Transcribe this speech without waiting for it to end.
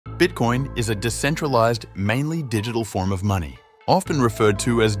Bitcoin is a decentralized, mainly digital form of money, often referred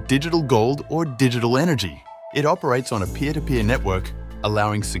to as digital gold or digital energy. It operates on a peer-to-peer network,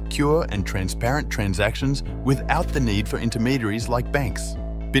 allowing secure and transparent transactions without the need for intermediaries like banks.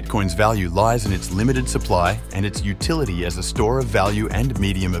 Bitcoin's value lies in its limited supply and its utility as a store of value and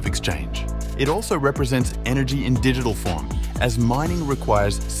medium of exchange. It also represents energy in digital form, as mining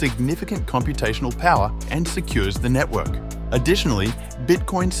requires significant computational power and secures the network. Additionally,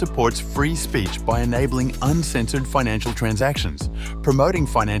 Bitcoin supports free speech by enabling uncensored financial transactions, promoting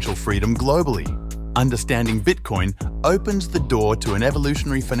financial freedom globally. Understanding Bitcoin opens the door to an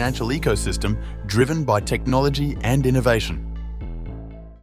evolutionary financial ecosystem driven by technology and innovation.